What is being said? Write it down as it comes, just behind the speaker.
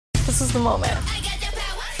This is the moment.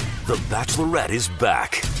 The Bachelorette is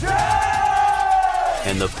back.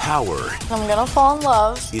 And the power I'm gonna fall in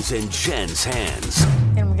love. is in Jen's hands.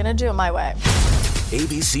 And I'm gonna do it my way.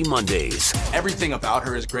 ABC Mondays. Everything about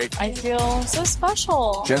her is great. I feel so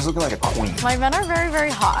special. Jen's looking like a queen. My men are very, very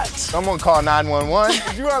hot. Someone call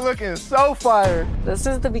 911. You are looking so fire. This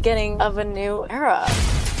is the beginning of a new era.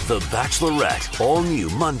 The Bachelorette. All new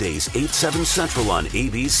Mondays, 8/7 Central on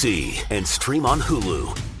ABC. And stream on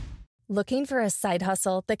Hulu. Looking for a side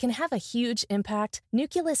hustle that can have a huge impact?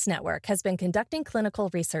 Nucleus Network has been conducting clinical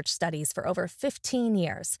research studies for over 15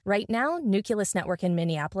 years. Right now, Nucleus Network in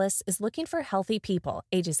Minneapolis is looking for healthy people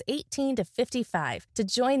ages 18 to 55 to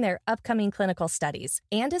join their upcoming clinical studies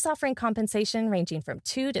and is offering compensation ranging from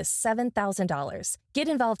 $2,000 to $7,000. Get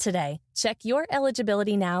involved today. Check your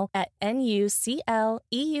eligibility now at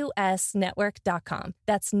nucleusnetwork.com.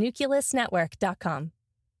 That's nucleusnetwork.com.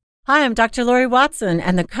 Hi, I'm Dr. Lori Watson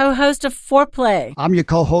and the co-host of Foreplay. I'm your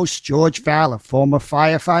co-host, George Fowler, former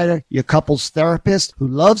firefighter, your couples therapist who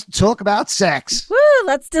loves to talk about sex. Woo!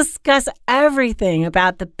 Let's discuss everything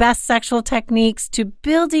about the best sexual techniques to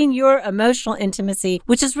building your emotional intimacy,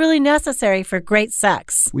 which is really necessary for great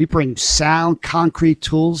sex. We bring sound, concrete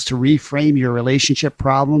tools to reframe your relationship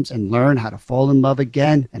problems and learn how to fall in love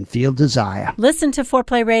again and feel desire. Listen to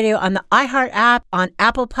Foreplay Radio on the iHeart app, on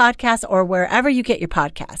Apple Podcasts, or wherever you get your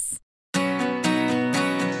podcasts.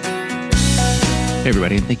 Hey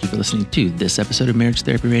everybody, and thank you for listening to this episode of Marriage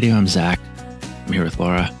Therapy Radio. I'm Zach. I'm here with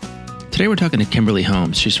Laura. Today we're talking to Kimberly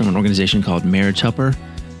Holmes. She's from an organization called Marriage Helper.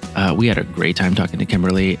 We had a great time talking to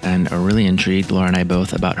Kimberly and are really intrigued, Laura and I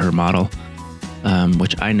both, about her model,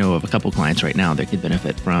 which I know of a couple clients right now that could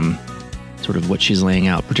benefit from sort of what she's laying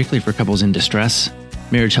out, particularly for couples in distress.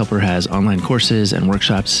 Marriage Helper has online courses and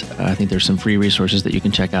workshops. I think there's some free resources that you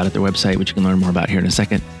can check out at their website, which you can learn more about here in a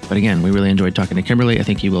second. But again, we really enjoyed talking to Kimberly. I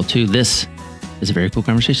think you will too. This is a very cool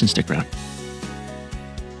conversation. Stick around.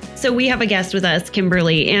 So we have a guest with us,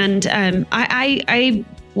 Kimberly, and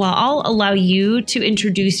I'll allow you to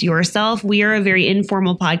introduce yourself. We are a very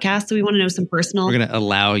informal podcast, so we want to know some personal. We're going to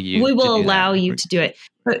allow you. We will allow you to do it.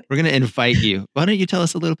 But we're going to invite you. Why don't you tell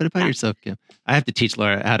us a little bit about yourself, Kim? I have to teach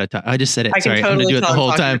Laura how to talk. I just said it. Sorry, I'm going to do it the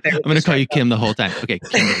whole time. I'm going to call you Kim the whole time. Okay,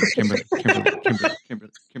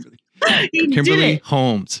 Kimberly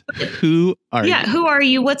Holmes. Who are you? Yeah, who are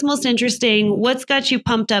you? What's most interesting? What's got you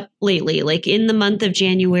pumped up lately? Like in the month of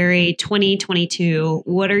January 2022,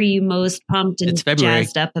 what are you most pumped and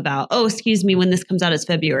jazzed up about? Oh, excuse me, when this comes out, it's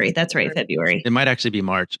February. That's right, February. It might actually be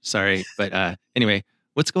March. Sorry. But anyway,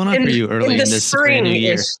 what's going on for you early in this brand new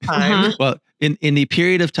year? Well, in the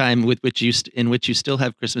period of time in which you still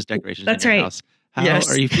have Christmas decorations in your house, how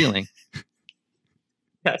are you feeling?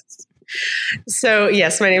 Yes. So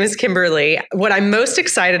yes, my name is Kimberly. What I'm most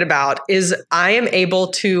excited about is I am able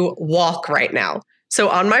to walk right now. So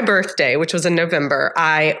on my birthday, which was in November,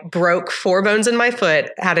 I broke 4 bones in my foot,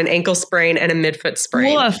 had an ankle sprain and a midfoot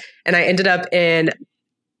sprain. Woof. And I ended up in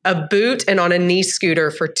a boot and on a knee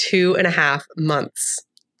scooter for 2.5 months.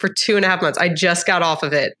 For 2.5 months. I just got off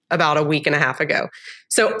of it about a week and a half ago.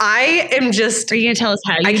 So I am just... Are you going to tell us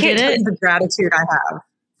how you did it? I can't tell you the gratitude I have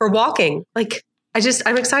for walking. Like,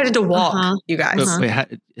 I'm excited to walk, you guys. But wait,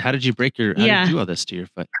 how did you break how did you do all this to your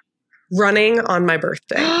foot? Running on my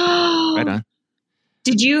birthday. Right on.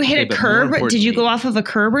 Did you hit a curb? Did you go off of a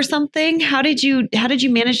curb or something? How did you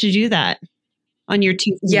manage to do that on your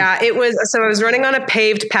 2 feet? Yeah, I was running on a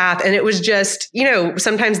paved path and it was just,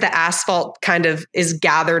 sometimes the asphalt kind of is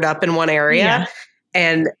gathered up in one area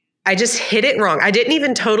and I just hit it wrong. I didn't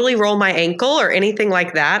even totally roll my ankle or anything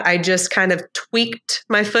like that. I just kind of tweaked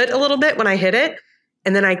my foot a little bit when I hit it.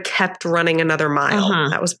 And then I kept running another mile.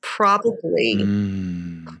 That was probably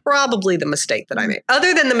the mistake that I made.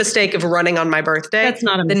 Other than the mistake of running on my birthday. That's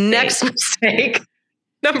not a mistake. The next mistake,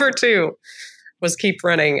 number 2, was keep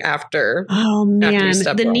running after. Oh man,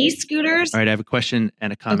 after the knee scooters. All right, I have a question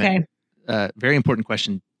and a comment. Okay. Very important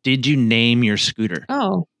question. Did you name your scooter?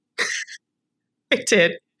 Oh, I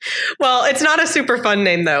did. Well, it's not a super fun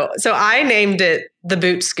name though. So I named it the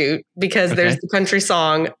Boot Scoot because there's the country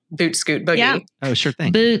song Boot Scoot Boogie. Yeah. Oh, sure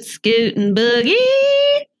thing. Boot Scoot and Boogie.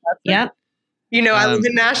 Yep. I live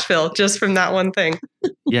in Nashville just from that one thing.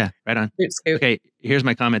 Yeah, right on. Boot Scoot. Okay, here's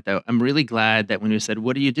my comment though. I'm really glad that when you said,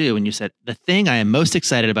 what do you do? And you said, the thing I am most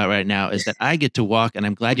excited about right now is that I get to walk, and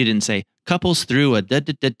I'm glad you didn't say couples through a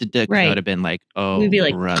da-da-da-da-da. Right. That would have been like, oh, we'd be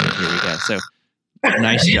like, brother, here we go. So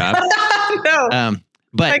nice job. No.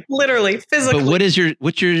 But like literally, physically. But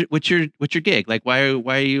what's your gig? Like, why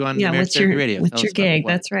are you on Marriage Therapy Radio? What's your gig?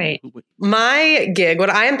 That's right. My gig, what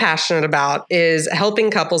I am passionate about is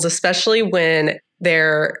helping couples, especially when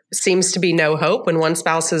there seems to be no hope, when one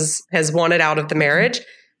spouse has wanted out of the marriage,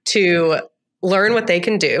 to learn what they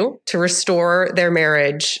can do to restore their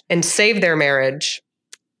marriage and save their marriage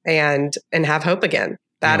and have hope again.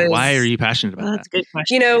 That is why are you passionate about that? That's a good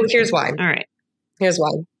question. Here's why. All right. Here's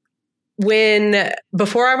why.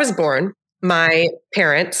 Before I was born, my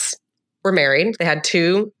parents were married. They had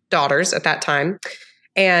 2 daughters at that time.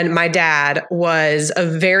 And my dad was a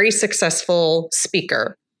very successful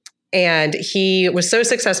speaker. And he was so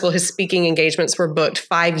successful, his speaking engagements were booked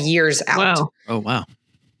 5 years out. Wow. Oh, wow.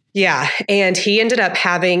 Yeah. And he ended up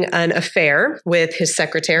having an affair with his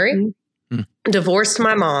secretary, divorced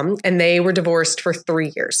my mom, and they were divorced for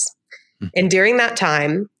 3 years. And during that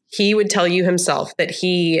time, he would tell you himself that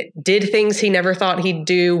he did things he never thought he'd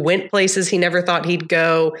do, went places he never thought he'd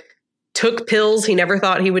go, took pills he never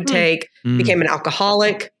thought he would take, became an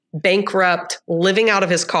alcoholic, bankrupt, living out of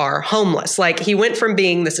his car, homeless. Like, he went from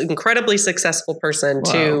being this incredibly successful person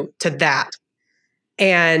to that,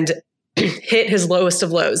 and hit his lowest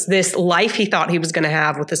of lows. This life he thought he was going to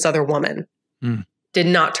have with this other woman did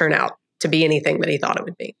not turn out to be anything that he thought it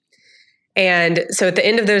would be. And so at the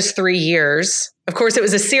end of those 3 years, of course, it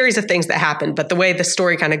was a series of things that happened. But the way the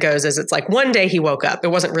story kind of goes is it's like one day he woke up. It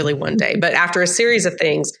wasn't really one day. But after a series of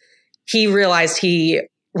things, he realized he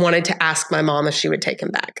wanted to ask my mom if she would take him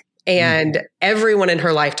back. And everyone in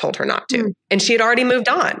her life told her not to. And she had already moved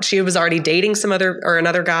on. She was already dating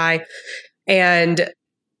another guy. And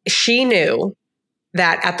she knew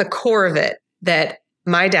that at the core of it, that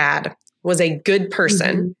my dad was a good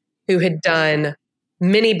person who had done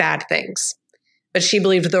many bad things, but she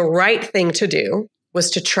believed the right thing to do was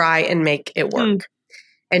to try and make it work.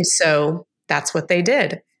 And so that's what they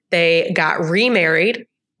did. They got remarried,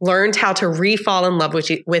 learned how to re-fall in love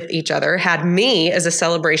with each other, had me as a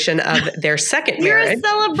celebration of their second marriage. You're a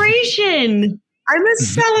celebration. I'm a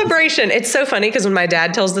celebration. It's so funny because when my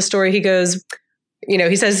dad tells the story, he goes,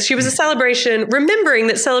 he says she was a celebration, remembering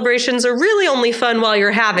that celebrations are really only fun while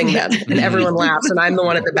you're having them. And everyone laughs. And I'm the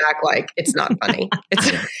one at the back like, it's not funny.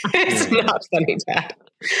 It's not funny, Dad.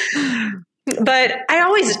 But I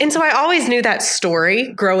always knew that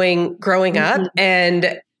story growing up.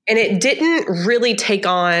 And it didn't really take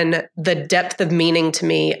on the depth of meaning to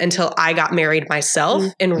me until I got married myself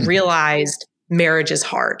and realized marriage is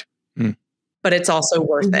hard, but it's also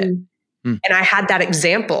worth it. And I had that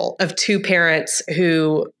example of 2 parents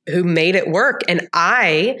who made it work. And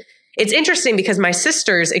it's interesting because my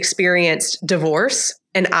sisters experienced divorce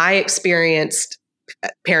and I experienced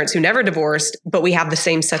parents who never divorced, but we have the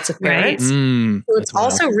same sets of parents. So it's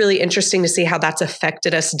also really interesting to see how that's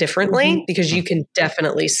affected us differently because you can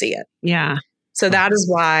definitely see it. Yeah. So that is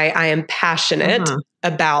why I am passionate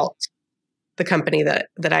about the company that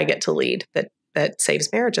I get to lead, that saves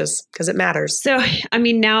marriages, because it matters. So, I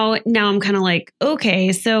mean, now I'm kind of like,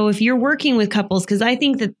 okay, so if you're working with couples, because I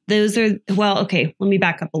think that those are, okay, let me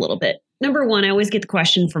back up a little bit. Number one, I always get the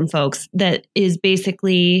question from folks that is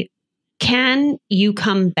basically, can you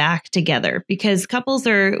come back together? Because couples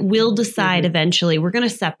will decide eventually we're going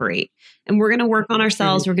to separate and we're going to work on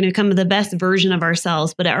ourselves. We're going to become the best version of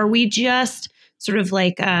ourselves. But are we just sort of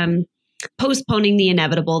like postponing the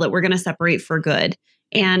inevitable that we're going to separate for good?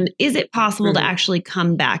 And is it possible to actually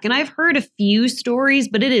come back? And I've heard a few stories,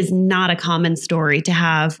 but it is not a common story to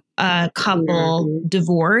have a couple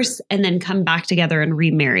divorce and then come back together and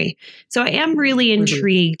remarry. So I am really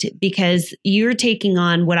intrigued because you're taking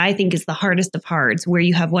on what I think is the hardest of hards, where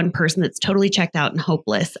you have one person that's totally checked out and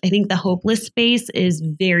hopeless. I think the hopeless space is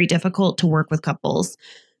very difficult to work with couples,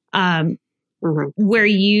 where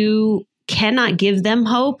you cannot give them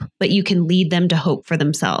hope, but you can lead them to hope for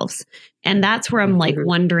themselves. And that's where I'm like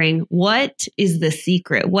wondering, what is the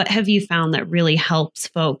secret? What have you found that really helps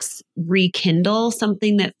folks rekindle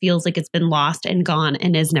something that feels like it's been lost and gone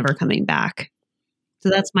and is never coming back? So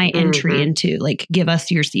that's my entry into like, give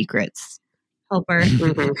us your secrets. Help our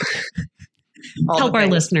help our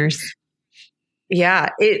listeners. Yeah,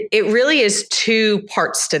 it really is 2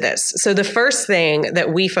 parts to this. So the first thing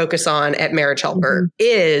that we focus on at Marriage Helper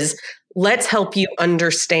is let's help you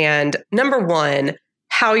understand, number one,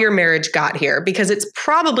 how your marriage got here, because it's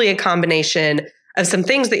probably a combination of some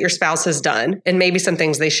things that your spouse has done and maybe some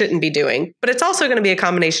things they shouldn't be doing, but it's also going to be a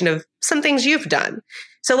combination of some things you've done.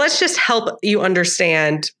 So let's just help you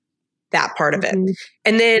understand that part of it.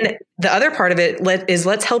 And then the other part of it is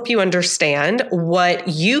let's help you understand what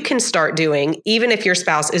you can start doing, even if your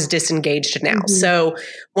spouse is disengaged now. So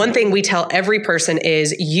one thing we tell every person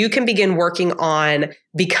is you can begin working on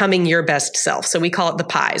becoming your best self. So we call it the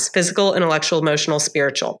PIES: physical, intellectual, emotional,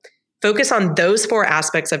 spiritual. Focus on those 4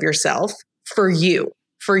 aspects of yourself for you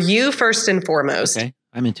first and foremost.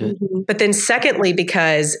 I'm into it. But then secondly,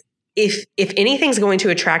 because if anything's going to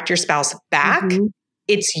attract your spouse back,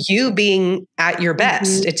 it's you being at your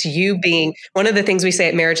best. It's you being, one of the things we say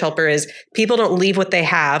at Marriage Helper is people don't leave what they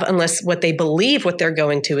have unless what they believe what they're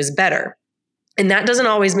going to is better. And that doesn't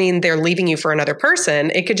always mean they're leaving you for another person.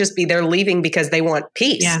 It could just be they're leaving because they want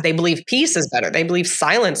peace. Yeah. They believe peace is better. They believe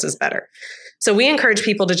silence is better. So we encourage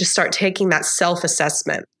people to just start taking that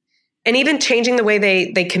self-assessment and even changing the way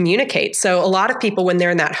they communicate. So a lot of people, when they're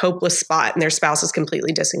in that hopeless spot and their spouse is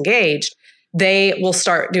completely disengaged, they will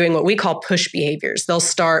start doing what we call push behaviors. They'll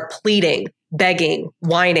start pleading, begging,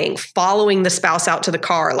 whining, following the spouse out to the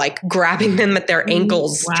car, like grabbing them at their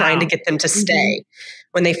ankles, trying to get them to stay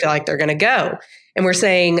when they feel like they're going to go. And we're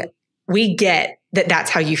saying, we get that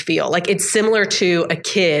that's how you feel. Like it's similar to a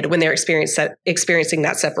kid when they're experiencing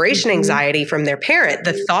that separation anxiety from their parent.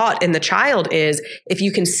 The thought in the child is, if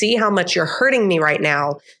you can see how much you're hurting me right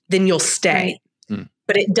now, then you'll stay.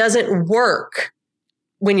 But it doesn't work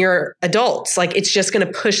when you're adults. Like it's just going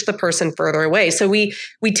to push the person further away. So we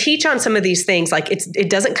teach on some of these things. Like it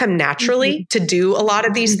doesn't come naturally to do a lot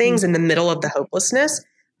of these things in the middle of the hopelessness.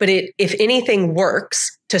 But if anything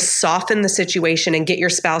works to soften the situation and get your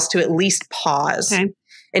spouse to at least pause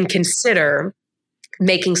and consider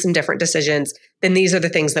making some different decisions, then these are the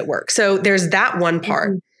things that work. So there's that one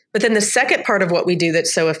part. But then the second part of what we do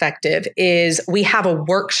that's so effective is we have a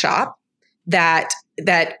workshop that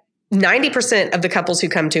 90% of the couples who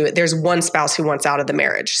come to it, there's one spouse who wants out of the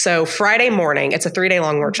marriage. So Friday morning, it's a 3-day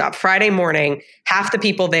long workshop. Friday morning, half the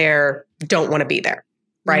people there don't want to be there,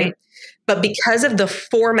 right? But because of the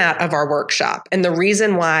format of our workshop and the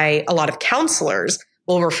reason why a lot of counselors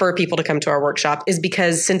will refer people to come to our workshop is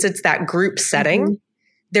because since it's that group setting,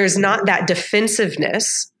 there's not that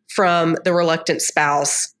defensiveness from the reluctant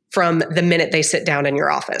spouse from the minute they sit down in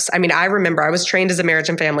your office. I mean, I remember I was trained as a marriage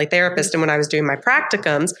and family therapist. And when I was doing my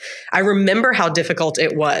practicums, I remember how difficult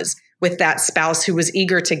it was with that spouse who was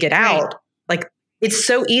eager to get out. Like it's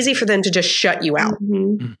so easy for them to just shut you out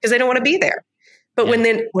because they don't want to be there. But when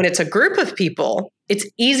it's a group of people, it's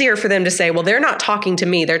easier for them to say, well, they're not talking to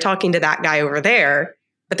me. They're talking to that guy over there,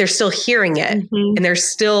 but they're still hearing it. And they're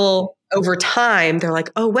still, over time, they're like,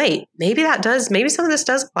 oh, wait, maybe some of this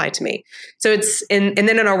does apply to me. So it's, and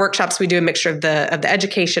then in our workshops, we do a mixture of the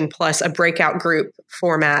education plus a breakout group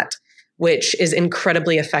format, which is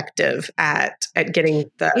incredibly effective at getting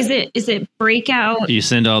the. Is it breakout? Do you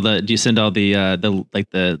send all the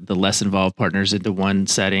less involved partners into one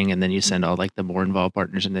setting, and then you send all like the more involved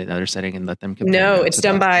partners into the other setting and let them compare? No, it's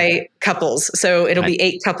done by couples. So it'll be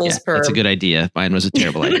 8 couples per. That's a good idea. Mine was a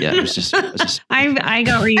terrible idea. It was just. I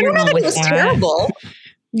got where you're going with that. Terrible.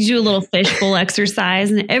 You do a little fishbowl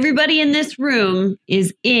exercise, and everybody in this room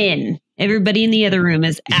is in. Everybody in the other room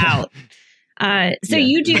is out.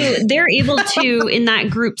 They're able to, in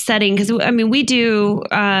that group setting, because I mean, we do,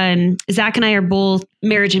 Zach and I are both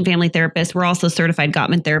marriage and family therapists. We're also certified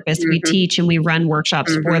Gottman therapists. We teach and we run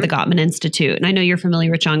workshops for the Gottman Institute. And I know you're familiar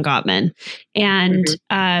with John Gottman. And,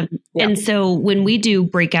 and so when we do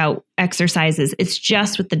breakout exercises, it's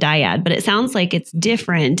just with the dyad, but it sounds like it's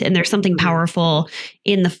different. And there's something powerful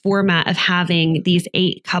in the format of having these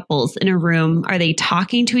 8 couples in a room. Are they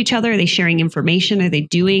talking to each other? Are they sharing information? Are they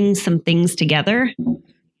doing some things together?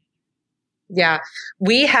 Yeah,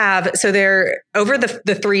 we have, so they're over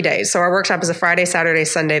the 3 days. So our workshop is a Friday, Saturday,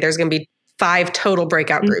 Sunday. There's going to be 5 total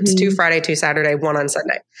breakout groups, 2 Friday, 2 Saturday, 1 on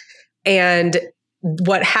Sunday. And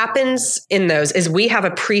what happens in those is we have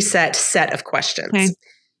a preset set of questions. Okay.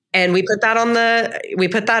 And we put that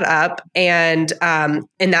up. And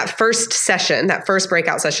in that first session, that first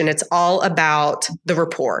breakout session, it's all about the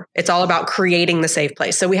rapport. It's all about creating the safe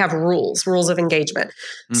place. So we have rules of engagement.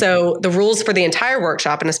 So the rules for the entire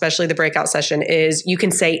workshop, and especially the breakout session, is you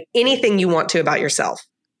can say anything you want to about yourself.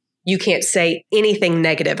 You can't say anything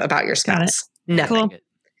negative about your spouse. Nothing. Cool.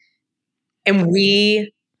 And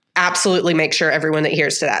we absolutely make sure everyone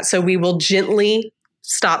adheres to that. So we will gently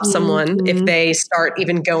stop someone if they start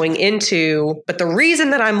even going into, but the reason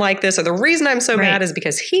that I'm like this or the reason I'm so mad is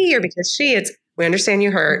because he or because she, we understand you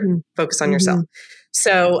hurt, focus on yourself.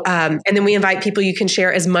 So, and then we invite people, you can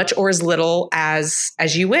share as much or as little as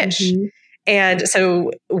you wish. And so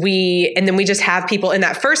then we just have people in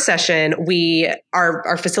that first session,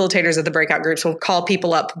 our facilitators of the breakout groups will call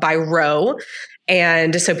people up by row.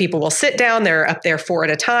 And so people will sit down, they're up there 4 at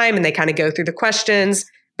a time, and they kind of go through the questions.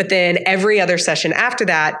 But then every other session after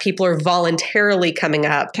that, people are voluntarily coming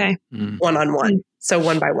up one-on-one. So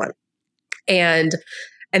one by one. And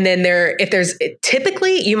then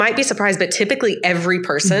typically, you might be surprised, but typically every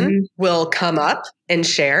person will come up and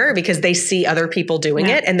share because they see other people doing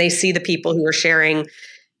it and they see the people who are sharing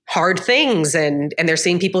hard things, and they're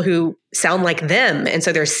seeing people who sound like them. And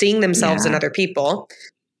so they're seeing themselves in other people.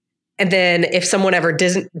 And then if someone ever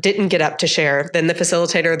didn't get up to share, then the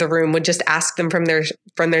facilitator of the room would just ask them from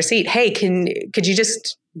their seat, hey, could you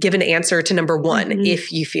just give an answer to number one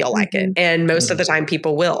if you feel like it? And most of the time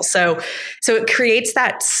people will. So it creates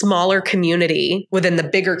that smaller community within the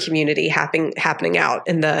bigger community happening out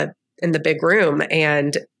in the big room.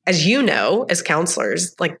 And as you know, as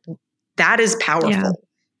counselors, like that is powerful. Yeah.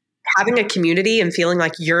 Having a community and feeling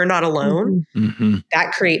like you're not alone,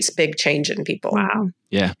 that creates big change in people. Wow.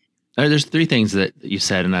 Yeah. There's three things that you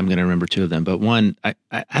said, and I'm going to remember two of them. But one,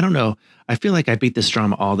 I don't know. I feel like I beat this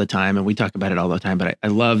drum all the time, and we talk about it all the time. But I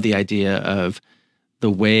love the idea of the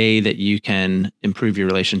way that you can improve your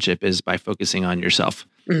relationship is by focusing on yourself.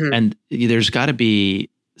 And there's got to be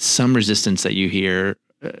some resistance that you hear.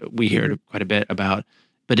 We hear quite a bit about,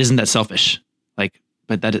 but isn't that selfish? Like,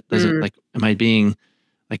 but that doesn't like. Am I being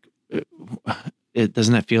like? It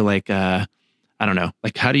doesn't that feel like? I don't know.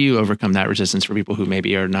 Like, how do you overcome that resistance for people who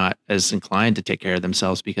maybe are not as inclined to take care of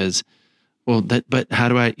themselves because, but how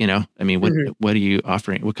do I, I mean, what are you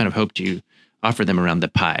offering? What kind of hope do you offer them around the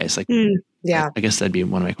pie? It's like, I guess that'd be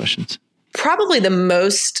one of my questions. Probably the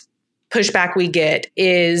most pushback we get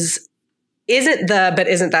isn't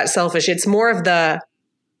that selfish? It's more of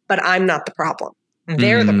but I'm not the problem.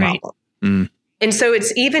 They're the problem. And so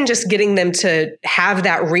it's even just getting them to have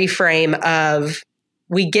that reframe of,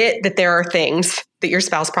 we get that there are things that your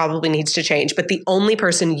spouse probably needs to change, but the only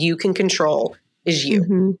person you can control is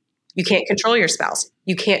you. You can't control your spouse.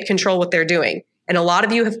 You can't control what they're doing. And a lot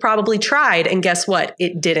of you have probably tried, and guess what?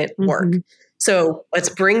 It didn't work. So let's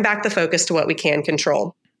bring back the focus to what we can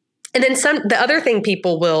control. And then the other thing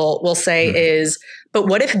people will say is, but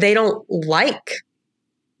what if they don't like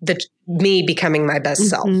me becoming my best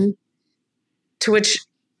self? To which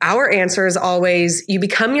our answer is always, you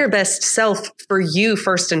become your best self for you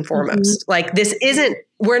first and foremost. Like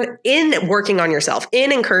we're in working on yourself,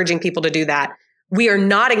 in encouraging people to do that. We are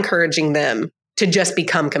not encouraging them to just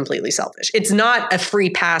become completely selfish. It's not a free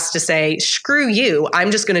pass to say, screw you, I'm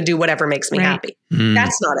just going to do whatever makes me happy.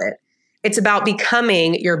 That's not it. It's about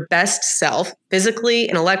becoming your best self, physically,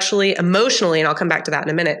 intellectually, emotionally, and I'll come back to that in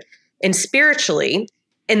a minute, and spiritually.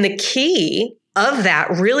 And the key of that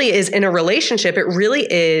really is in a relationship, it really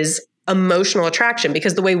is emotional attraction,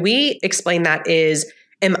 because the way we explain that is,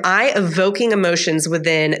 am I evoking emotions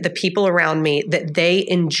within the people around me that they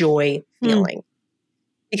enjoy feeling?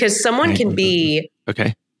 Because someone can be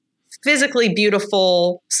physically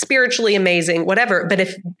beautiful, spiritually amazing, whatever. But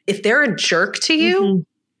if they're a jerk to you,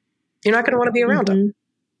 you're not going to want to be around them.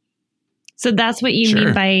 So that's what you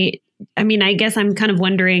mean by, I mean, I guess I'm kind of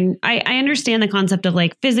wondering, I understand the concept of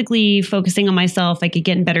like physically focusing on myself. I could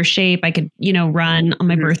get in better shape. I could, run on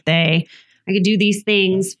my birthday. I could do these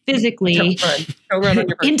things physically, Go run on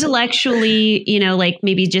your birthday. Intellectually, like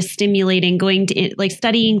maybe just stimulating, going to like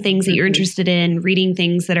studying things that you're interested in, reading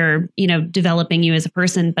things that are, developing you as a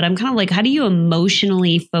person. But I'm kind of like, how do you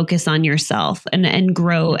emotionally focus on yourself and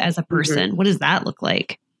grow as a person? What does that look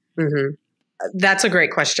like? That's a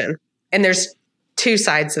great question. And there's two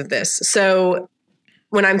sides of this. So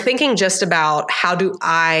when I'm thinking just about how do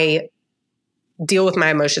I deal with my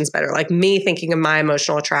emotions better, like me thinking of my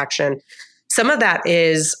emotional attraction, some of that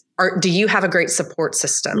is, do you have a great support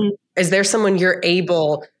system? Is there someone you're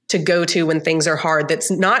able to go to when things are hard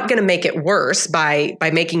that's not going to make it worse by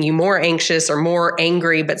making you more anxious or more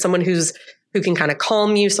angry, but someone who can kind of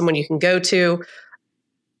calm you, someone you can go to?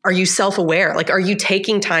 Are you self-aware? Like, are you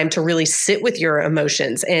taking time to really sit with your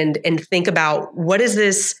emotions and think about what is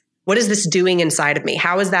this doing inside of me?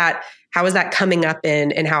 How is that coming up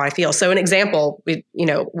in how I feel? So an example,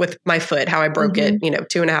 with my foot, how I broke it,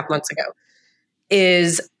 2.5 months ago,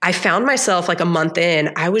 is I found myself like a month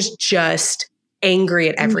in, I was just angry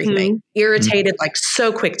at everything, irritated, like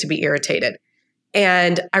so quick to be irritated.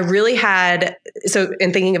 And I really had,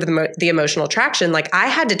 in thinking of the emotional attraction, like I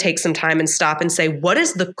had to take some time and stop and say, what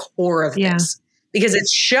is the core of this? Because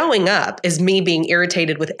it's showing up as me being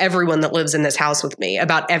irritated with everyone that lives in this house with me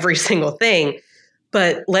about every single thing.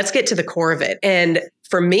 But let's get to the core of it. And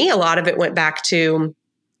for me, a lot of it went back to,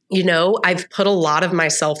 I've put a lot of my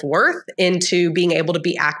self-worth into being able to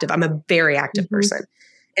be active. I'm a very active person.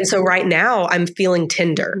 And so right now I'm feeling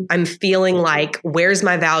tender. I'm feeling like, where's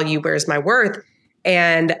my value? Where's my worth?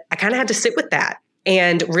 And I kind of had to sit with that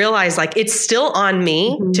and realize like, it's still on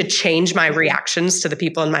me to change my reactions to the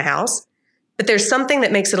people in my house. But there's something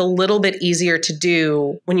that makes it a little bit easier to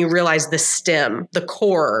do when you realize the stem, the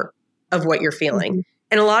core of what you're feeling.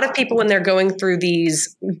 And a lot of people, when they're going through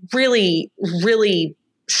these really, really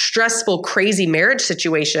stressful, crazy marriage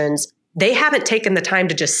situations, they haven't taken the time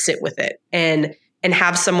to just sit with it and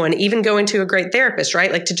have someone, even going to a great therapist,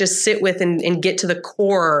 right? Like to just sit with and get to the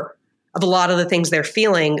core of a lot of the things they're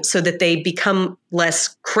feeling so that they become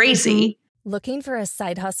less crazy. Looking for a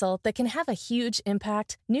side hustle that can have a huge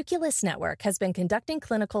impact? Nucleus Network has been conducting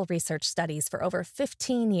clinical research studies for over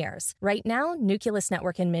 15 years. Right now, Nucleus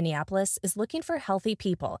Network in Minneapolis is looking for healthy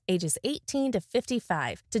people ages 18 to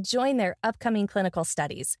 55 to join their upcoming clinical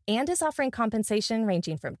studies and is offering compensation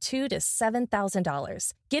ranging from $2,000 to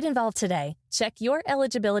 $7,000. Get involved today. Check your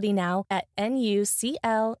eligibility now at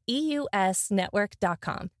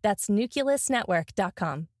nucleusnetwork.com. That's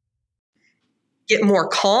nucleusnetwork.com. Get more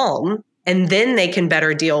calm, and then they can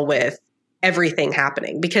better deal with everything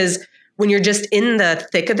happening. Because when you're just in the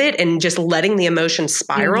thick of it and just letting the emotion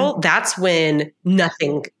spiral, that's when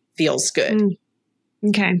nothing feels good.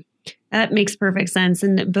 Okay. That makes perfect sense.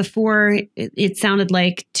 And before it sounded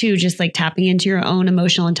like too, just like tapping into your own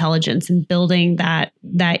emotional intelligence and building that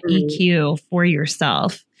EQ for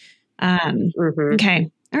yourself.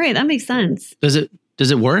 Okay. All right. That makes sense. Does it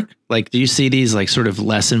work? Like, do you see these like sort of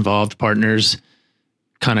less involved partners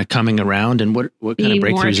kind of coming around, and what kind of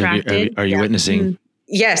breakthroughs are you witnessing?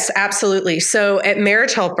 Yes, absolutely. So at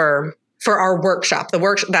Marriage Helper, for our workshop,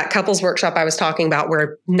 that couples workshop I was talking about,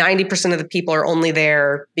 where 90% of the people are only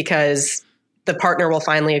there because the partner will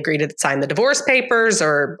finally agree to sign the divorce papers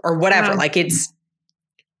or whatever. Wow.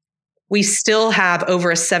 We still have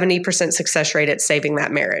over a 70% success rate at saving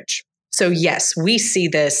that marriage. So yes, we see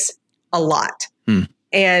this a lot.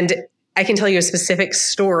 And I can tell you a specific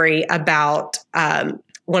story about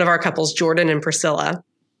one of our couples, Jordan and Priscilla.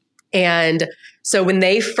 And so when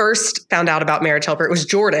they first found out about Marriage Helper, it was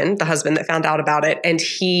Jordan, the husband, that found out about it. And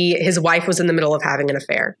his wife was in the middle of having an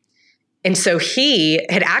affair. And so he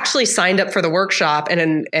had actually signed up for the workshop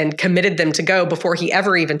and committed them to go before he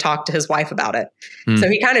ever even talked to his wife about it. So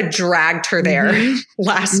he kind of dragged her there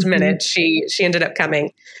last minute. She ended up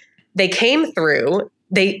coming. They came through.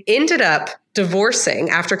 They ended up divorcing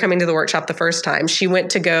after coming to the workshop the first time. She went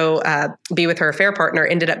to go be with her affair partner,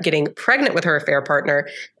 ended up getting pregnant with her affair partner.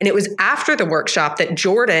 And it was after the workshop that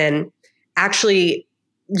Jordan actually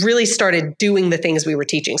really started doing the things we were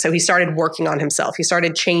teaching. So he started working on himself. He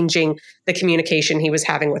started changing the communication he was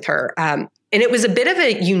having with her. And it was a bit of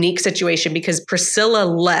a unique situation because Priscilla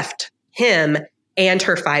left him and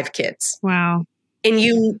her 5 kids. Wow.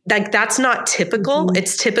 And that's not typical.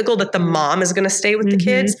 It's typical that the mom is going to stay with the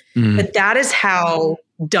kids, but that is how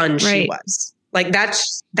done she was. Like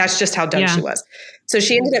that's just how done she was. So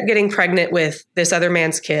she ended up getting pregnant with this other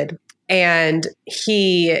man's kid, and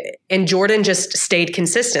Jordan just stayed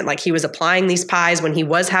consistent. Like he was applying these pies when he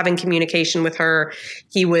was having communication with her.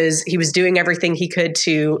 He was doing everything he could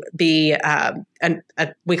to be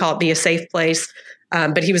we call it be a safe place.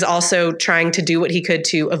 But he was also trying to do what he could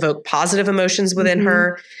to evoke positive emotions within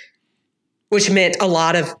her, which meant a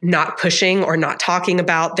lot of not pushing or not talking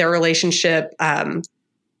about their relationship. And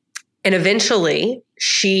eventually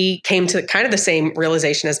she came to kind of the same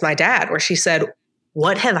realization as my dad, where she said,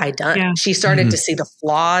 what have I done? Yeah. She started to see the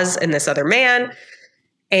flaws in this other man.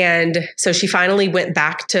 And so she finally went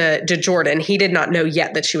back to Jordan. He did not know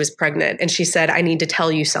yet that she was pregnant. And she said, I need to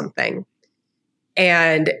tell you something.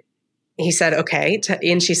 And he said, okay.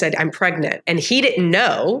 And she said, I'm pregnant. And he didn't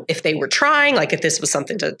know if they were trying, like if this was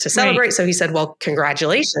something to celebrate. Right. So he said, well,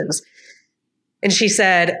 congratulations. And she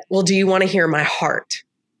said, well, do you want to hear my heart?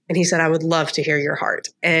 And he said, I would love to hear your heart.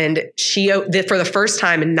 And she, for the first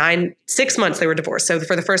time in 6 months, they were divorced. So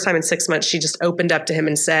for the first time in 6 months, she just opened up to him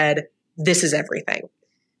and said, this is everything.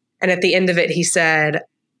 And at the end of it, he said,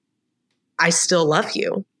 I still love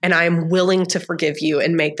you and I am willing to forgive you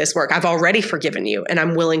and make this work. I've already forgiven you and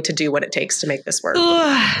I'm willing to do what it takes to make this work.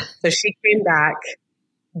 So she came back,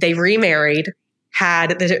 they remarried,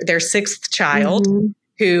 had their 6th child,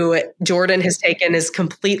 who Jordan has taken as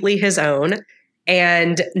completely his own.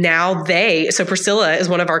 And now so Priscilla is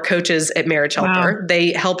one of our coaches at Marriage Helper. Wow.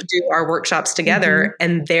 They help do our workshops together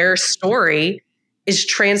and their story is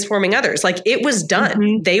transforming others. Like it was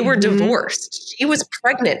done. They were divorced. She was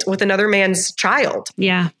pregnant with another man's child.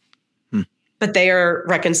 Yeah. But they are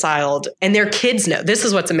reconciled and their kids know. This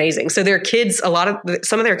is what's amazing. So their kids,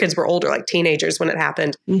 some of their kids were older, like teenagers when it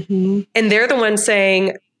happened. And they're the ones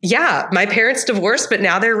saying, yeah, my parents divorced, but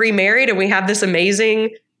now they're remarried and we have this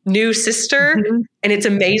amazing new sister. And it's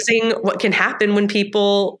amazing what can happen when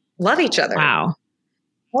people love each other. Wow.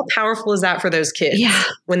 How powerful is that for those kids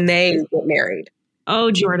when they get married?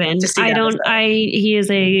 Oh, Jordan, he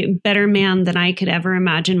is a better man than I could ever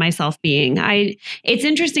imagine myself being. It's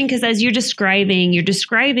interesting because as you're describing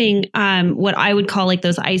what I would call like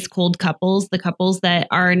those ice cold couples, the couples that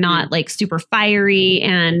are not like super fiery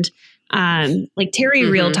and Like Terry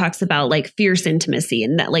Real talks about like fierce intimacy,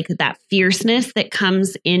 and that like that fierceness that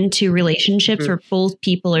comes into relationships where both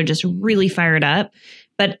people are just really fired up.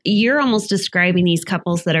 But you're almost describing these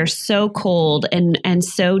couples that are so cold and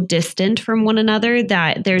so distant from one another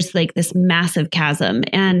that there's like this massive chasm.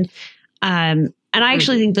 And I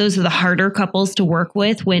actually think those are the harder couples to work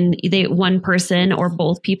with when one person or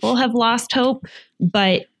both people have lost hope.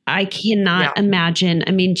 But I cannot imagine.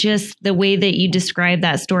 I mean, just the way that you describe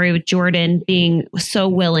that story with Jordan being so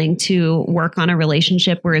willing to work on a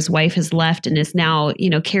relationship where his wife has left and is now,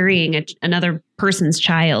 carrying another person's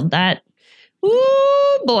child. That,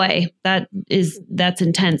 ooh, boy, that's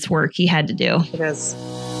intense work he had to do. It is.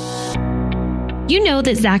 You know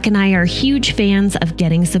that Zach and I are huge fans of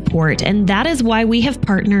getting support, and that is why we have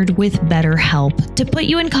partnered with BetterHelp to put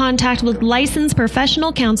you in contact with licensed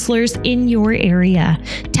professional counselors in your area.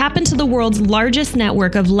 Tap into the world's largest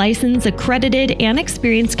network of licensed, accredited, and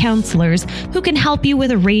experienced counselors who can help you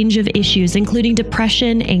with a range of issues, including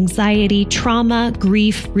depression, anxiety, trauma,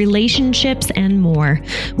 grief, relationships, and more.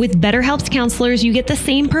 With BetterHelp's counselors, you get the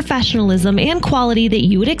same professionalism and quality that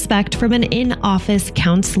you would expect from an in-office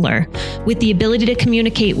counselor, with the ability to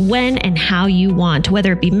communicate when and how you want,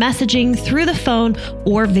 whether it be messaging, through the phone,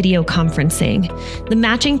 or video conferencing. The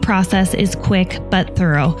matching process is quick but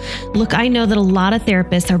thorough. Look, I know that a lot of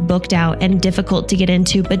therapists are booked out and difficult to get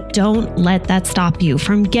into, but don't let that stop you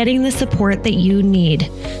from getting the support that you need.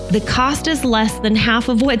 The cost is less than half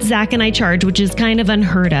of what Zach and I charge, which is kind of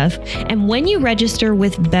unheard of. And when you register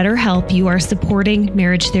with BetterHelp, you are supporting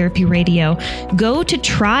Marriage Therapy Radio. Go to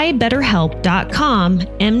trybetterhelp.com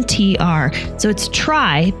MTR. So it's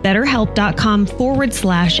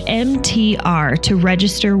trybetterhelp.com/MTR to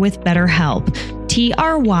register with BetterHelp.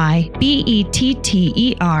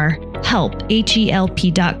 TRYBETTER help,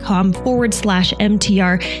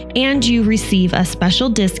 HELP.com/MTR, and you receive a special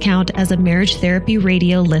discount as a Marriage Therapy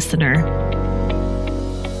Radio listener.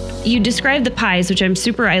 You described the pies, which I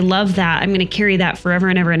love that. I'm going to carry that forever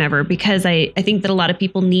and ever and ever, because I think that a lot of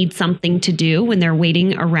people need something to do when they're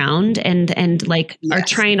waiting around and are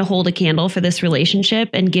trying to hold a candle for this relationship,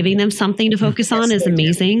 and giving them something to focus on is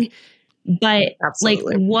amazing. But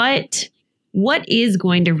what is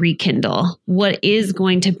going to rekindle? What is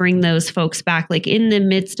going to bring those folks back? Like in the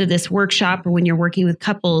midst of this workshop, or when you're working with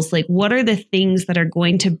couples, like what are the things that are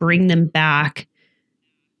going to bring them back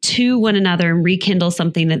to one another and rekindle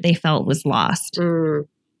something that they felt was lost?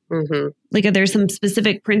 Like, are there some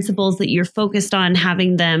specific principles that you're focused on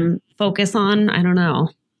having them focus on? I don't know.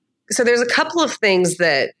 So there's a couple of things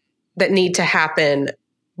that need to happen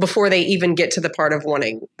before they even get to the part of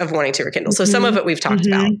wanting to rekindle. So some of it we've talked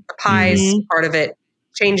about. The pies, part of it,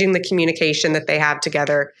 changing the communication that they have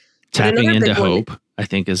together. Tapping into hope, I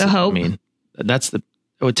think is, hope. I mean, that's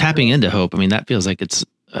tapping into hope. I mean, that feels like it's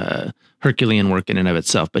Herculean work in and of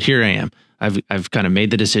itself. But here I am. I've kind of made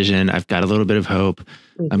the decision. I've got a little bit of hope.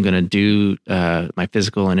 I'm going to do my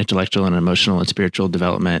physical and intellectual and emotional and spiritual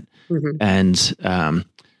development. And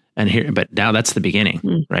here, but now that's the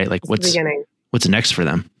beginning, right? Like what's next for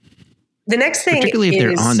them? The next thing, particularly if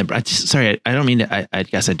they're on the, sorry, I don't mean to, I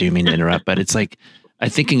guess I do mean to interrupt, but it's like,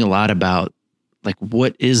 I'm thinking a lot about like,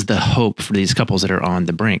 what is the hope for these couples that are on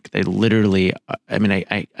the brink? They literally, I mean,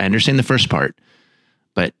 I understand the first part,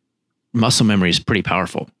 but muscle memory is pretty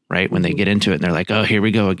powerful, right? When they get into it and they're like, oh, here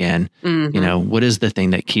we go again. What is the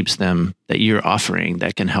thing that keeps them, that you're offering,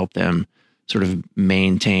 that can help them sort of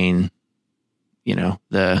maintain,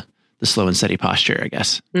 the slow and steady posture, I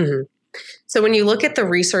guess. So when you look at the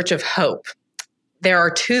research of hope, there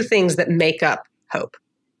are two things that make up hope.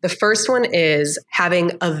 The first one is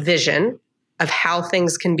having a vision of how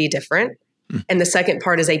things can be different. And the second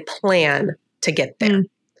part is a plan to get there.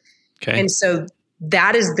 Okay. And so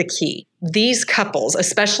that is the key. These couples,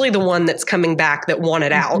 especially the one that's coming back that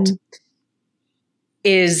wanted out,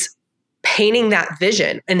 is painting that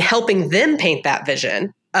vision and helping them paint that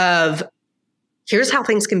vision of, here's how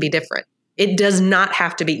things can be different. It does not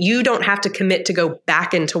have to be, you don't have to commit to go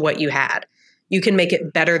back into what you had. You can make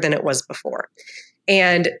it better than it was before.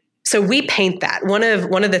 And so we paint that. One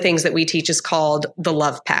of the things that we teach is called the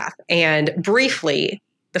love path. And briefly,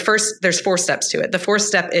 there's 4 steps to it. The first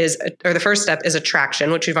step is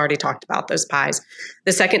attraction, which we've already talked about, those pies.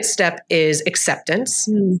 The second step is acceptance.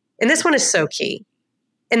 And this one is so key.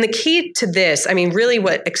 And the key to this, I mean, really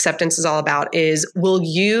what acceptance is all about is, will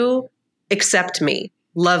you accept me,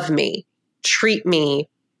 love me, treat me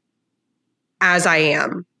as I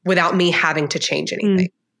am without me having to change anything?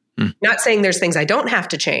 Not saying there's things I don't have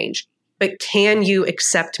to change, but can you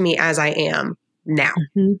accept me as I am now?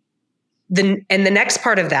 And the next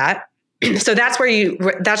part of that so that's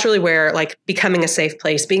really where like becoming a safe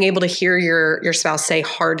place, being able to hear your spouse say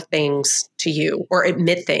hard things to you or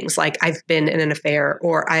admit things like I've been in an affair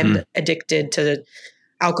or I'm addicted to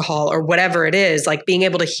alcohol or whatever it is, like being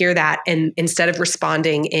able to hear that. And instead of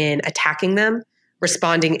responding in attacking them,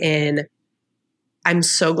 responding in, I'm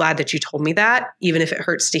so glad that you told me that, even if it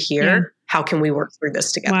hurts to hear, Yeah. how can we work through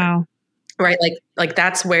this together? Wow. Right? Like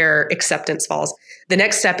that's where acceptance falls. The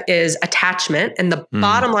next step is attachment. And the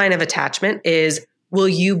bottom line of attachment is, will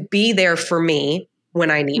you be there for me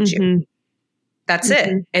when I need you? That's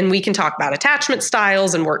it. And we can talk about attachment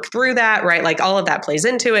styles and work through that, right? Like all of that plays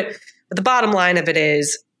into it. But the bottom line of it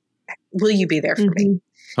is, will you be there for me?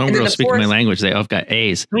 Homegirls speaking my language. They all got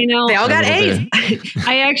A's. I know. They all got A's.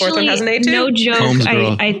 I actually, has an A too. no joke,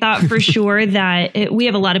 I thought for sure that we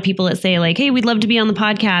have a lot of people that say like, hey, we'd love to be on the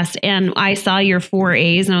podcast. And I saw your 4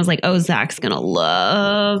 A's and I was like, oh, Zach's going to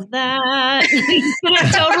love that. He's going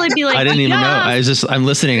to totally be like, I didn't even know. I'm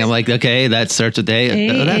listening. I'm like, okay, that starts with A.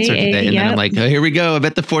 That starts with A. And then I'm like, oh, here we go. I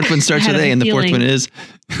bet the fourth one starts with A and the fourth one is.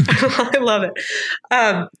 I love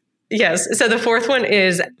it. Yes. So the fourth one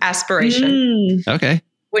is aspiration. Okay.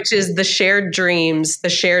 Which is the shared dreams, the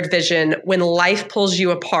shared vision. When life pulls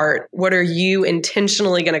you apart, what are you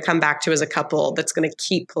intentionally going to come back to as a couple that's going to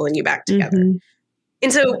keep pulling you back together?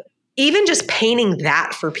 And so even just painting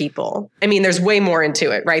that for people, I mean, there's way more into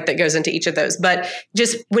it, right? That goes into each of those. But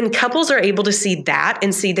just when couples are able to see that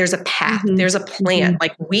and see there's a path, there's a plan,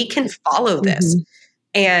 like we can follow this.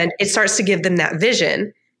 And it starts to give them that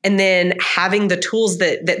vision. And then having the tools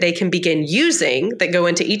that they can begin using that go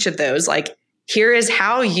into each of those, like, here is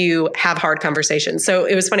how you have hard conversations. So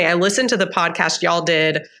it was funny. I listened to the podcast y'all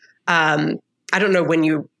did. I don't know when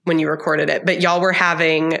you recorded it, but y'all were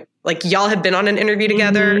having, like, y'all had been on an interview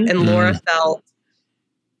together and Laura felt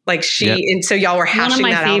like and so y'all were hashing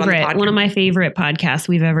that out on the podcast. One of my favorite podcasts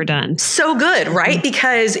we've ever done. So good, right?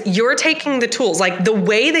 Because you're taking the tools, like the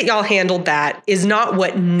way that y'all handled that is not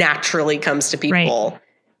what naturally comes to people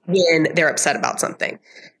when they're upset about something.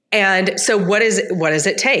 And so what does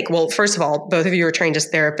it take? Well, first of all, both of you are trained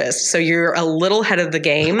as therapists, so you're a little ahead of the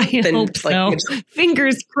game. I hope so.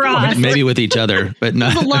 Fingers crossed. Maybe with each other, but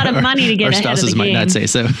not. That's a lot of money to get ahead of the game. Our spouses might not say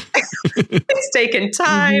so. It's taken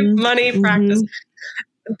time, money, practice.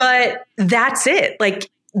 But that's it.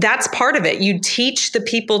 Like, that's part of it. You teach the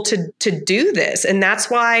people to do this. And that's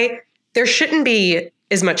why there shouldn't be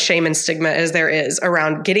as much shame and stigma as there is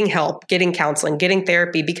around getting help, getting counseling, getting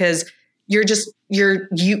therapy, because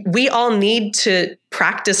we all need to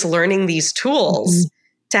practice learning these tools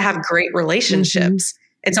to have great relationships.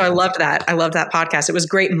 And so I loved that. I loved that podcast. It was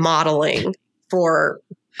great modeling for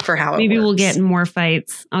how maybe we'll get in more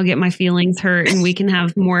fights. I'll get my feelings hurt and we can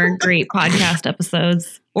have more great podcast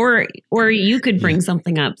episodes. Or you could bring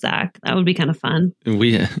something up, Zach. That would be kind of fun.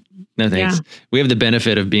 No thanks. Yeah. We have the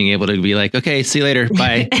benefit of being able to be like, okay, see you later.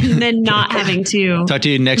 Bye. And then not having to talk to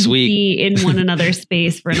you next week. Be in one another's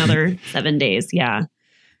space for another 7 days. Yeah.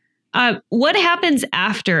 What happens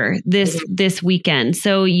after this weekend?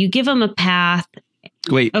 So you give them a path.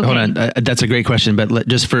 Wait, hold on. That's a great question. But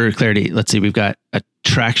just for clarity, let's see. We've got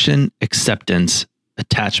attraction, acceptance,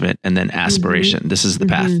 attachment, and then aspiration. This is the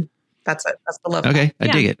path. That's it. That's the level. Okay. I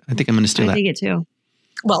dig it. I think I'm going to steal that. I dig it too.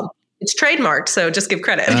 Well, it's trademarked, so just give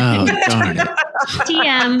credit. Oh, darn it.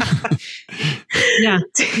 TM. Yeah.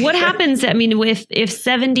 What happens? I mean, if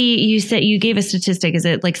 70, you said you gave a statistic, is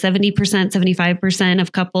it like 70%, 75%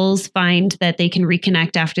 of couples find that they can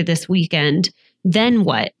reconnect after this weekend? Then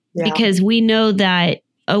what? Yeah. Because we know that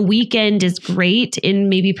a weekend is great in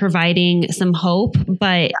maybe providing some hope,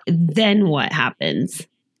 but then what happens?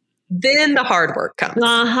 Then the hard work comes.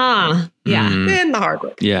 Yeah. Then the hard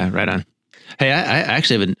work. Yeah, right on. Hey, I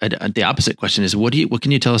actually have the opposite question is what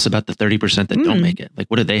can you tell us about the 30% that don't make it? Like,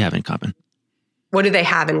 what do they have in common? What do they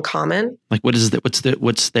have in common? Like, what's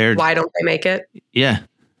their, why don't they make it? Yeah.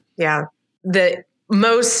 Yeah. The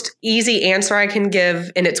most easy answer I can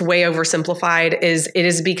give, and it's way oversimplified, is it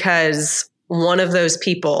is because one of those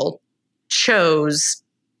people chose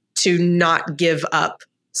to not give up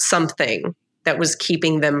something that was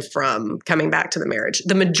keeping them from coming back to the marriage.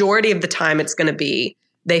 The majority of the time it's going to be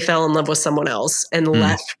they fell in love with someone else and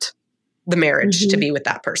left the marriage to be with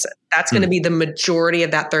that person. That's going to be the majority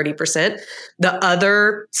of that 30%. The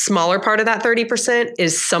other smaller part of that 30%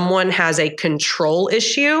 is someone has a control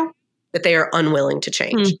issue that they are unwilling to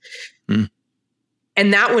change.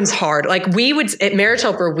 And that one's hard. Like at Marriage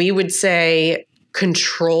Helper, we would say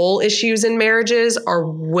control issues in marriages are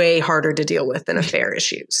way harder to deal with than affair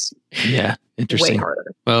issues. Yeah. Interesting. Way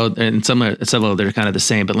harder. Well, and some they're kind of the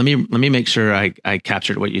same, but let me make sure I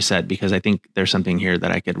captured what you said, because I think there's something here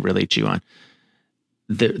that I could really chew on.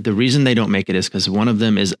 the reason they don't make it is because one of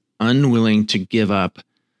them is unwilling to give up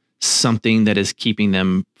something that is keeping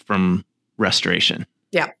them from restoration.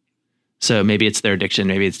 Yeah. So maybe it's their addiction,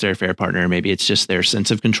 maybe it's their affair partner, maybe it's just their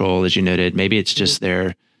sense of control, as you noted, maybe it's just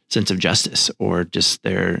their sense of justice, or just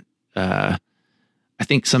their, I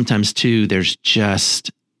think sometimes too, there's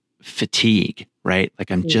just fatigue, right?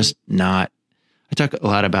 Like I'm just not, I talk a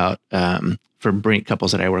lot about, for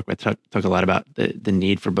couples that I work with, talk a lot about the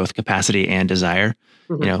need for both capacity and desire.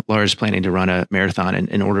 You know, Laura's planning to run a marathon, and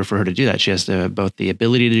in order for her to do that, she has to have both the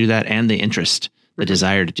ability to do that and the interest, the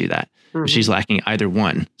desire to do that. If she's lacking either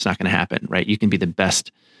one, it's not going to happen, right? You can be the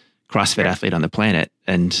best CrossFit athlete on the planet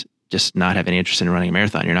and just not have any interest in running a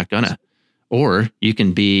marathon. You're not gonna. Or you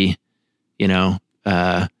can be, you know,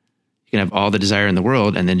 you can have all the desire in the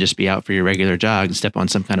world and then just be out for your regular jog and step on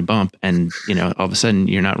some kind of bump, and, you know, all of a sudden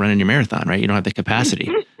you're not running your marathon, right? You don't have the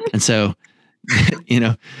capacity. And so, you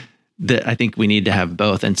know, I think we need to have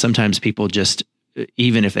both. And sometimes people just,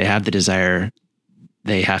 even if they have the desire,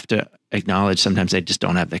 they have to acknowledge sometimes they just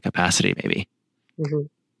don't have the capacity, maybe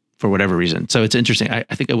for whatever reason. So it's interesting. I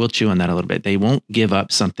think I will chew on that a little bit. They won't give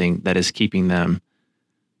up something that is keeping them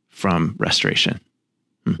from restoration.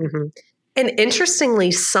 And interestingly,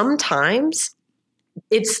 sometimes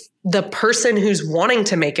it's the person who's wanting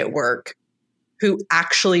to make it work who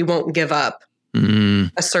actually won't give up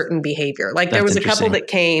a certain behavior. Like there was a couple that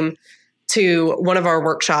came to one of our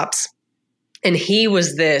workshops, and he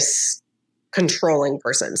was this controlling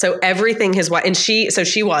person. So everything his wife, and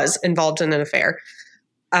she was involved in an affair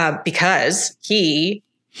because he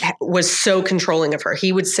was so controlling of her.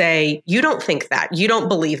 He would say, you don't think that, you don't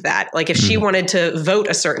believe that. Like if she wanted to vote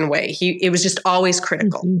a certain way, it was just always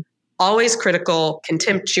critical,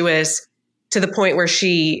 contemptuous, to the point where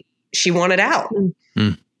she wanted out.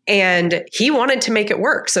 And he wanted to make it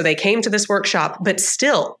work. So they came to this workshop, but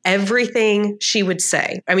still everything she would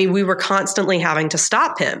say, I mean, we were constantly having to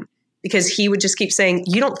stop him because he would just keep saying,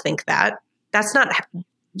 you don't think that. That's not,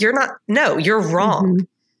 no, you're wrong.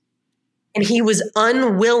 And he was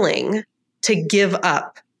unwilling to give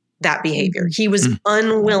up that behavior. He was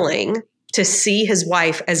unwilling to see his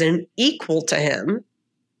wife as an equal to him.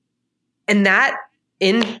 And that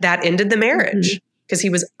ended the marriage because he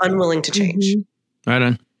was unwilling to change. Right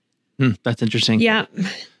on. That's interesting. Yeah.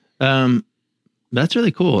 That's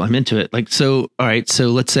really cool. I'm into it. Like, so, all right. So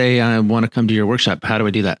let's say I want to come to your workshop. How do I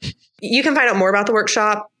do that? You can find out more about the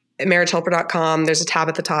workshop at marriagehelper.com. There's a tab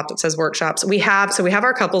at the top that says workshops. We have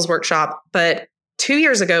our couples workshop, but 2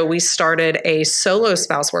 years ago, we started a solo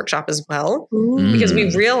spouse workshop as well, because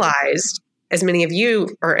we realized, as many of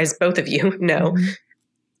you, or as both of you know,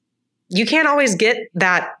 you can't always get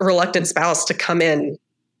that reluctant spouse to come in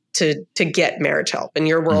to get marriage help. In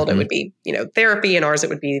your world, it would be, you know, therapy. In ours, it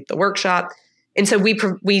would be the workshop. And so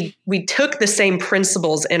we took the same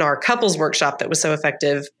principles in our couples workshop that was so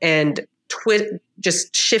effective and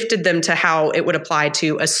just shifted them to how it would apply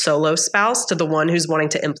to a solo spouse, to the one who's wanting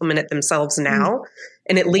to implement it themselves now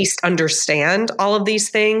and at least understand all of these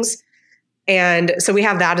things. And so we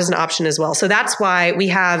have that as an option as well. So that's why we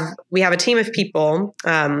have a team of people,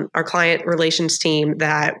 our client relations team,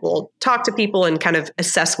 that will talk to people and kind of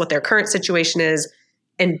assess what their current situation is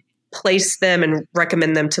and place them and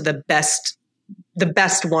recommend them to the best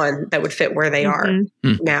one that would fit where they are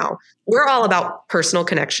now. We're all about personal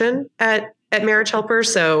connection at Marriage Helper.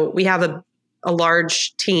 So we have a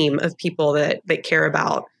large team of people that care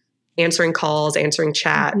about answering calls, answering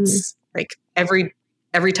chats, like every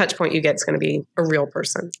touch point you get is going to be a real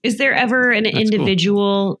person. Is there ever an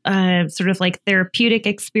individual sort of like therapeutic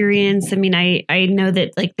experience? I mean, I know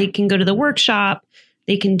that like they can go to the workshop,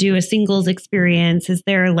 they can do a singles experience. Is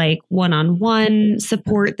there like one-on-one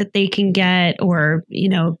support that they can get, or, you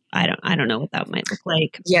know, I don't know what that might look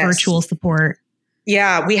like. Yes. Virtual support.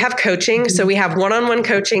 Yeah, we have coaching. So we have one-on-one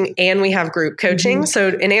coaching and we have group coaching. So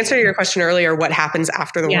in answer to your question earlier, what happens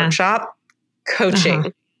after the workshop?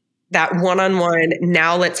 Coaching. That one-on-one,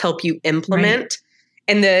 now let's help you implement. Right.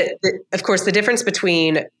 And of course, the difference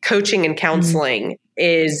between coaching and counseling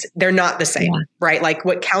is they're not the same, right? Like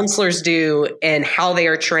what counselors do and how they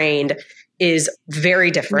are trained is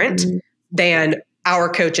very different than our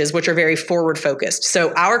coaches, which are very forward focused.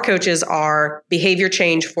 So our coaches are behavior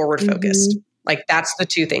change forward focused. Like that's the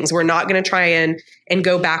two things. We're not going to try and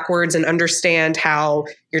go backwards and understand how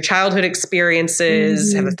your childhood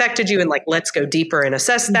experiences have affected you. And like, let's go deeper and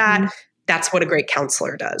assess that. That's what a great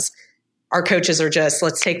counselor does. Our coaches are just,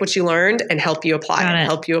 let's take what you learned and help you apply it,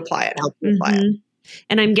 help you apply it, help you apply it.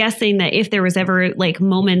 And I'm guessing that if there was ever like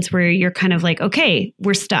moments where you're kind of like, okay,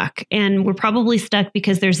 we're stuck, and we're probably stuck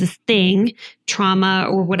because there's this thing, trauma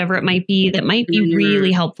or whatever it might be, that might be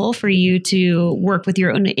really helpful for you to work with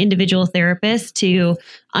your own individual therapist to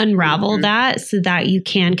unravel that so that you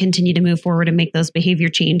can continue to move forward and make those behavior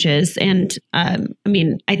changes. And I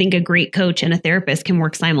mean, I think a great coach and a therapist can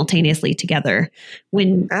work simultaneously together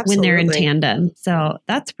when they're in tandem. So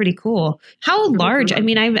that's pretty cool. How large? I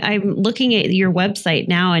mean, I'm looking at your website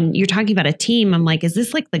now and you're talking about a team. I'm like, is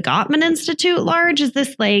this like the Gottman Institute large? Is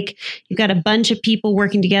this like you've got a bunch of people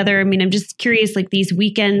working together? I mean, I'm just curious, like these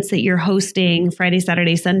weekends that you're hosting, Friday,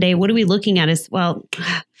 Saturday, Sunday, what are we looking at as well?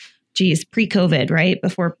 Geez, pre-COVID, right?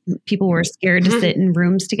 Before people were scared to sit in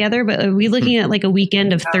rooms together. But are we looking at like a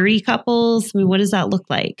weekend of 30 couples? I mean, what does that look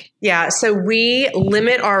like? Yeah. So we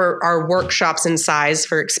limit our workshops in size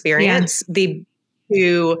for experience.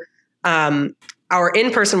 Our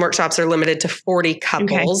in-person workshops are limited to 40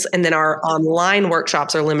 couples. And then our online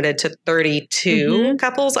workshops are limited to 32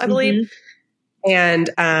 couples, I believe. And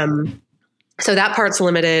so that part's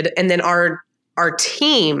limited. And then our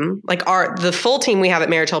team, like the full team we have at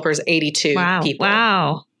Marriage Helper is 82 people.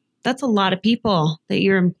 Wow. That's a lot of people that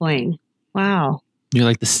you're employing. Wow. You're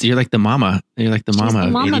like the mama. You're like the mama. She's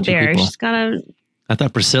the mama bear. People. She's got a. I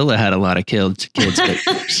thought Priscilla had a lot of kids, but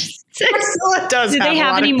Priscilla does. Do they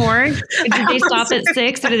have any more? Did they stop at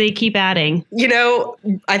 6 or do they keep adding? You know,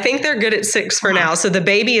 I think they're good at 6 for now. So the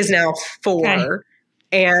baby is now 4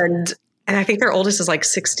 and I think their oldest is like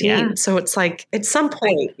 16. Yeah. So it's like at some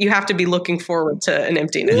point you have to be looking forward to an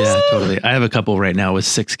emptiness. Yeah, totally. I have a couple right now with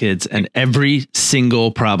 6 kids and every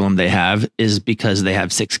single problem they have is because they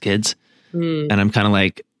have 6 kids. And I'm kind of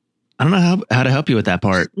like, I don't know how to help you with that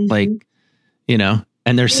part. Like, you know,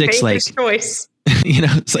 and they're 6, like, choice. You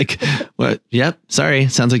know, it's like, what? Yep. Sorry.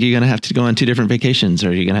 Sounds like you're going to have to go on 2 different vacations,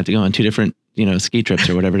 or you're going to have to go on 2 different, you know, ski trips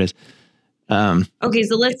or whatever it is. Okay.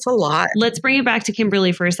 So let's bring it back to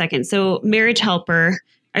Kimberly for a second. So Marriage Helper,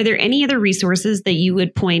 are there any other resources that you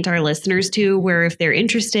would point our listeners to where if they're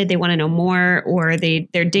interested, they want to know more, or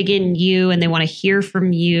they're digging you and they want to hear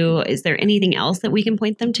from you? Is there anything else that we can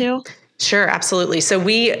point them to? Sure, absolutely. So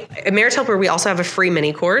at Marriage Helper, we also have a free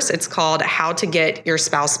mini course. It's called How to Get Your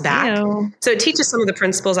Spouse Back. So it teaches some of the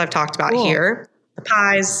principles I've talked about here, the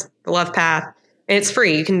pies, the love path, and it's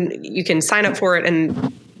free. You can sign up for it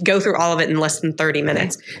and go through all of it in less than 30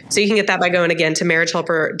 minutes. So you can get that by going again to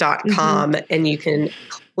marriagehelper.com and you can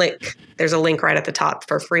click, there's a link right at the top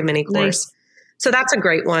for a free mini course. Nice. So that's a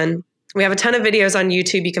great one. We have a ton of videos on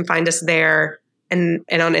YouTube. You can find us there and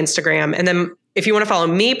on Instagram. And then if you want to follow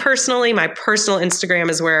me personally, my personal Instagram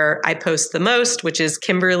is where I post the most, which is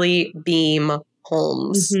Kimberly Beam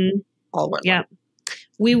Holmes. All one. Yeah.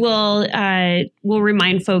 We will we'll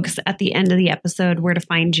remind folks at the end of the episode where to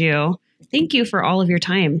find you. Thank you for all of your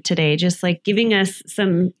time today. Just like giving us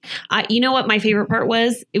some, you know what my favorite part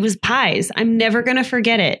was? It was pies. I'm never going to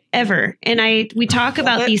forget it ever. And we talk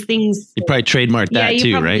about these things. You probably trademarked that too, right? Yeah,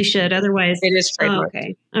 you probably should. Otherwise. It is trademarked.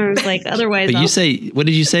 Okay. I was like, otherwise. But what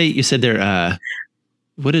did you say? You said there,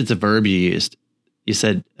 what is the verb you used? You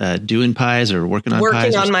said doing pies or working on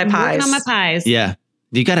pies? Working on my pies. Working on my pies. Yeah.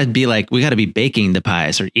 You got to be like, we got to be baking the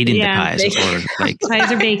pies or eating the pies. Or like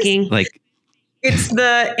pies are baking. Like,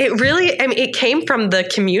 it came from the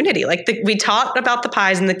community. Like we talked about the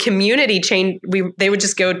pies and the community chain. They would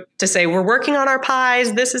just go to say, we're working on our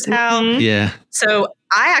pies. This is how. Yeah. So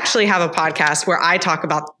I actually have a podcast where I talk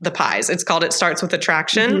about the pies. It's called It Starts With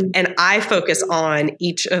Attraction. And I focus on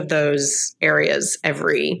each of those areas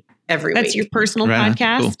every week. That's your personal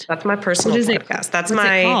podcast? Cool. That's my personal podcast. That's What's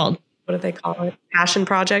it called? What do they call it? Passion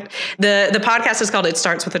project. The podcast is called It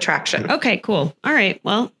Starts With Attraction. Okay, cool. All right.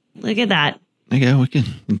 Well, look at that. Okay,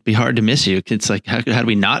 it'd be hard to miss you. It's like, how do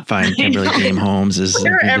we not find Kimberly Beam Holmes? Is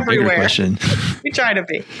They're everywhere. Question. We try to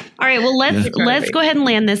be. All right, well, let's go ahead and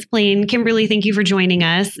land this plane. Kimberly, thank you for joining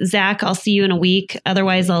us. Zach, I'll see you in a week.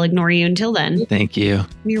 Otherwise, I'll ignore you until then. Thank you.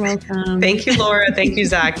 You're welcome. Thank you, Laura. Thank you,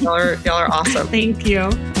 Zach. Y'all are awesome. Thank you.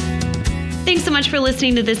 Thanks so much for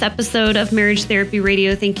listening to this episode of Marriage Therapy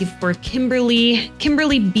Radio. Thank you for Kimberly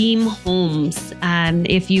Beam Holmes.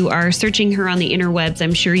 If you are searching her on the interwebs,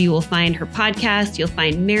 I'm sure you will find her podcast. You'll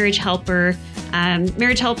find Marriage Helper.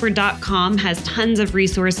 MarriageHelper.com has tons of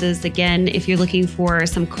resources. Again, if you're looking for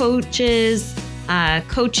some coaches,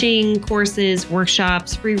 coaching courses,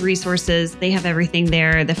 workshops, free resources, they have everything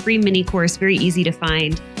there. The free mini course, very easy to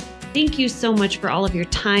find. Thank you so much for all of your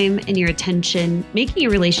time and your attention, making your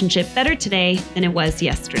relationship better today than it was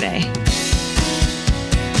yesterday.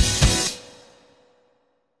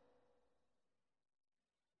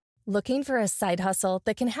 Looking for a side hustle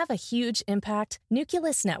that can have a huge impact?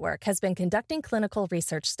 Nucleus Network has been conducting clinical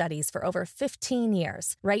research studies for over 15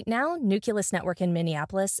 years. Right now, Nucleus Network in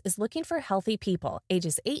Minneapolis is looking for healthy people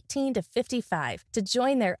ages 18 to 55 to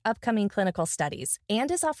join their upcoming clinical studies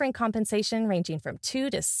and is offering compensation ranging from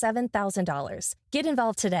 $2,000 to $7,000. Get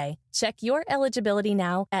involved today. Check your eligibility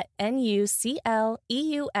now at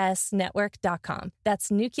nucleusnetwork.com.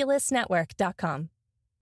 That's nucleusnetwork.com.